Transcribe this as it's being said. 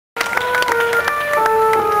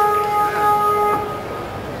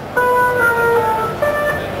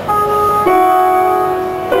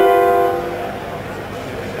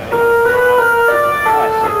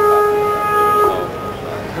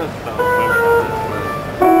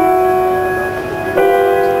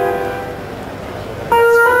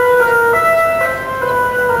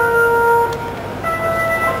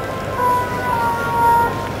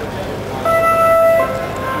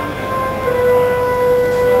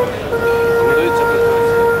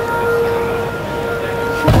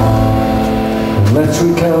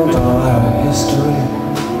recount our history,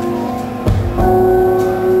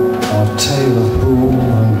 our tale of boom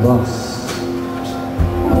and bust.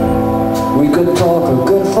 We could talk a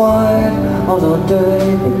good fight on our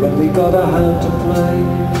day, but when we got a hand to play,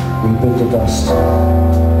 we bit the dust.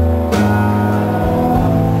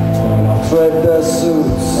 In our threadbare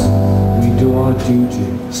suits, we do our duty,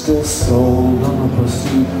 still sold on a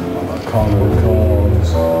pursuit of a common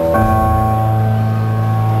cause.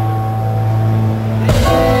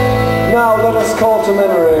 Now let us call to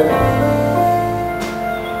memory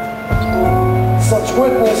such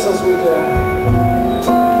witness as we dare.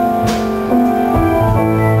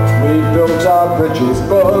 We built our bridges,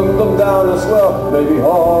 burned them down as well. Maybe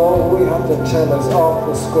all we have to tell is off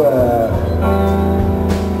the square.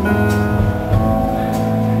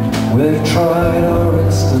 We've tried our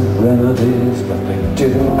instant remedies, but they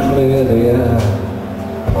didn't clear the air.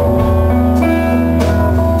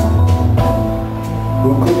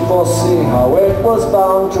 Who could foresee how it was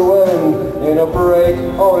bound to end? In a break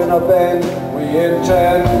or in a bend, we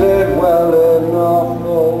intended well enough,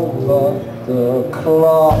 oh, but the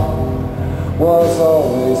clock was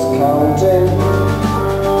always counting.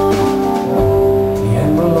 The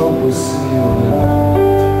envelope was sealed,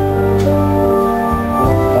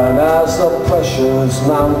 and as the pressure's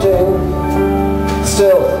mounting,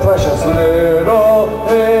 still precious little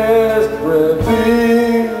is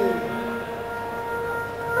revealed.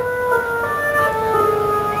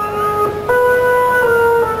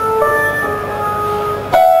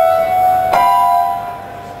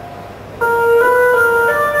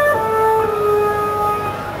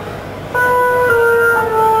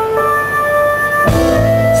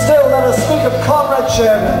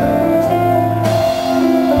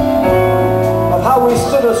 Of how we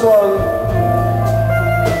stood as one,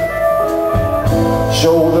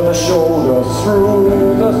 shoulder to shoulder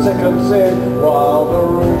through the thick and thin, while the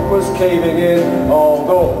roof was caving in.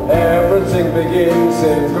 Although everything begins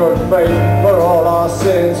in good faith, for all our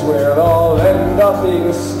sins we'll all end up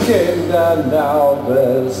being skinned, and now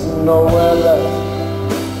there's nowhere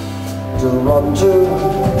left to run to.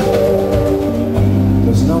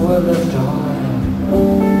 There's nowhere left to hide.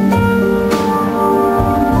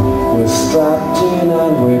 We're strapped in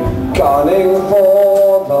and we're gunning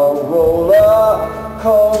for the roller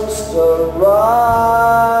coaster ride.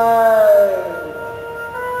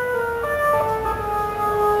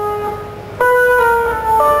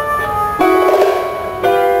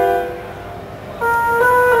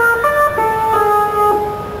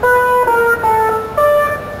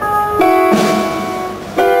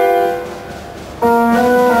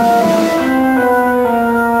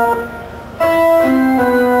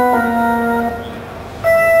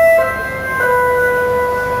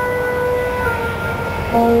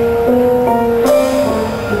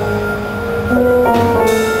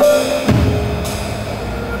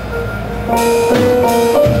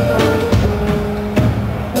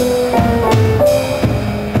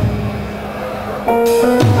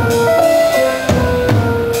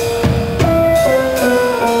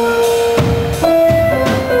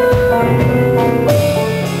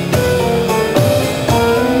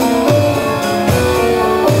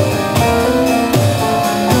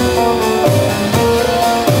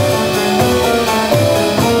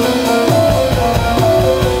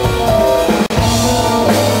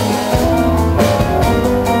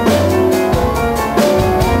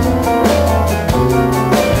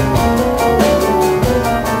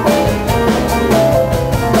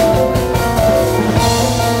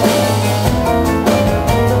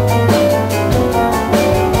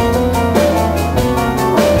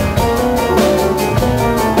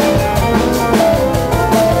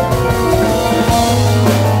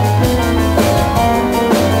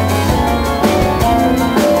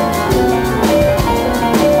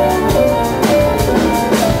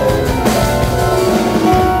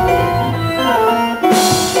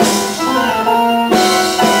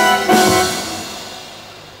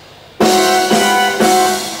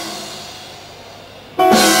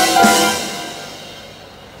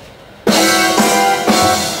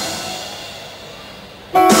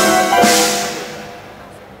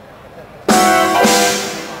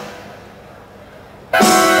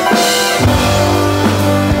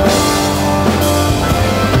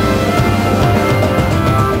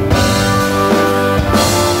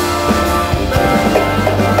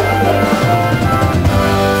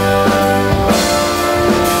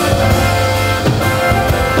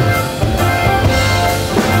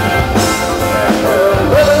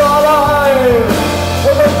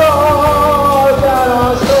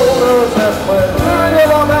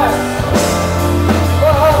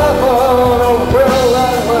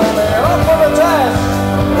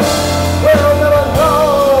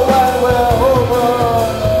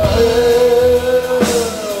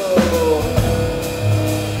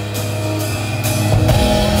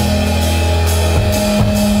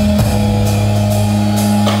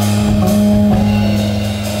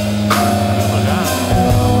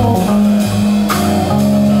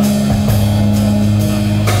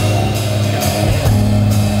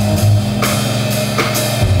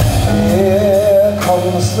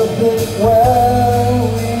 That's the bit where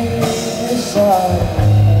we decide.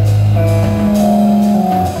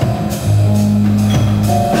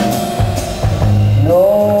 No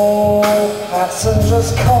passengers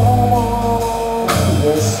come on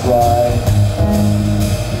this ride.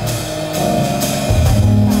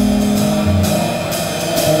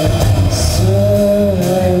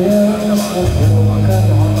 Civilians with broken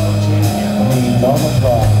hearts need on the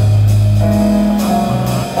bar.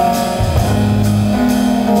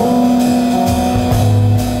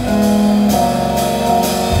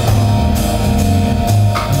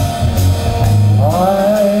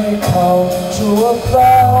 I count to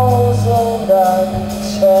 1,000 and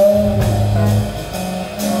change.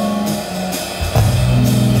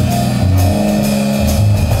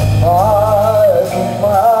 I put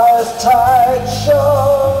my eyes tight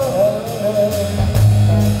shut and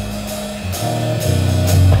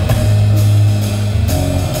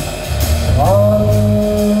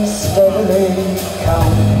unsteadily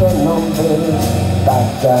count the numbers back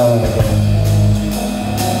down again.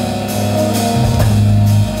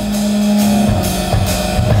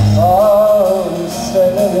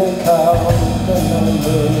 Unsteadily count the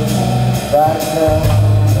numbers back down again.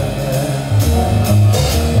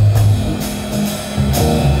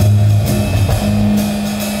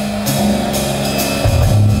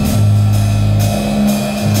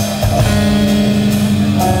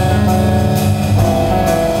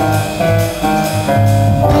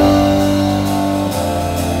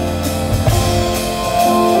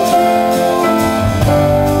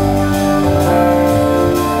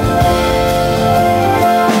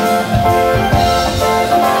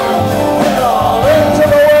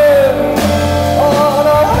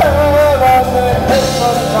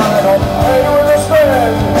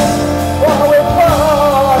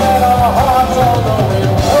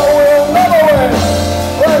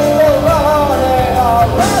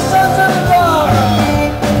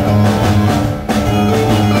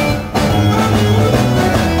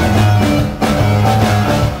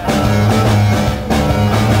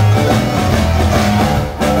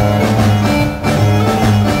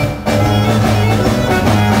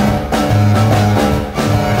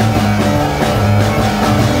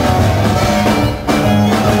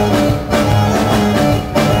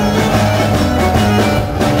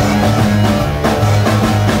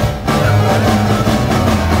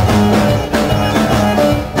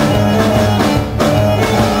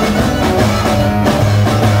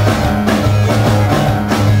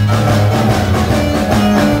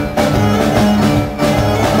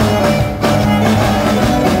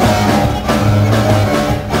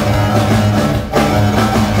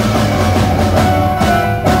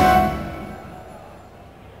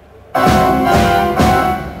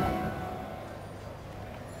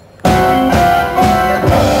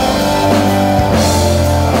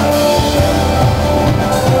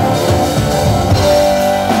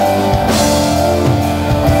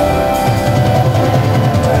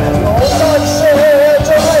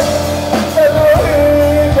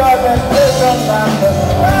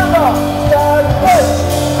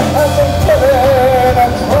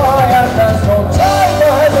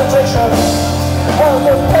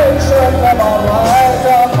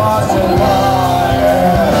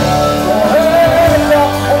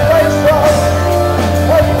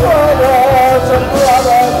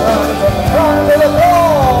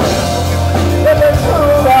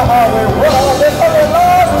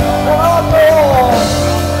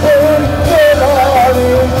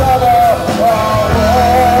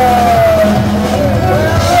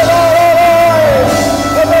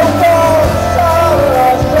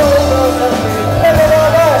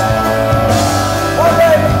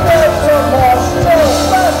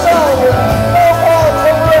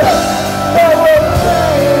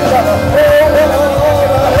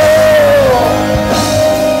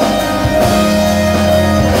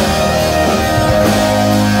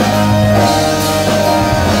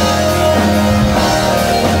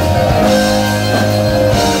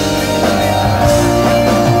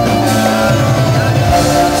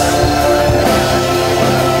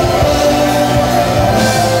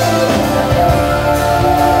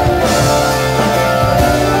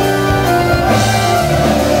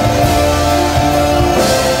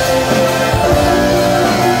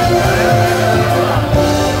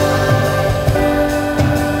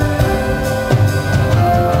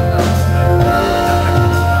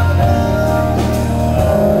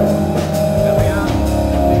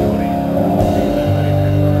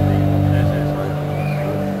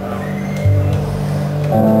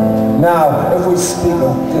 Now, if we speak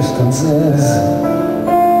of distances,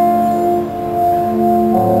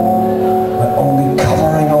 we're only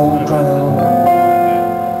covering old ground.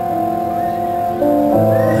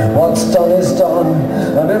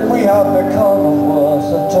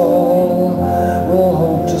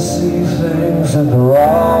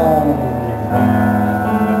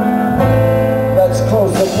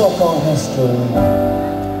 history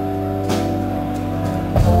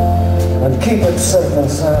and keep it safe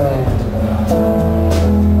and sound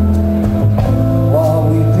while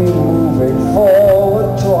we've been moving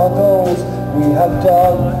forward to our goals. We have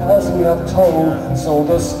done as we have told, so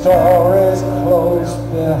the story's close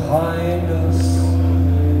behind us,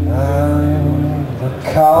 and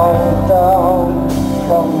the countdown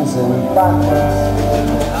comes in backwards.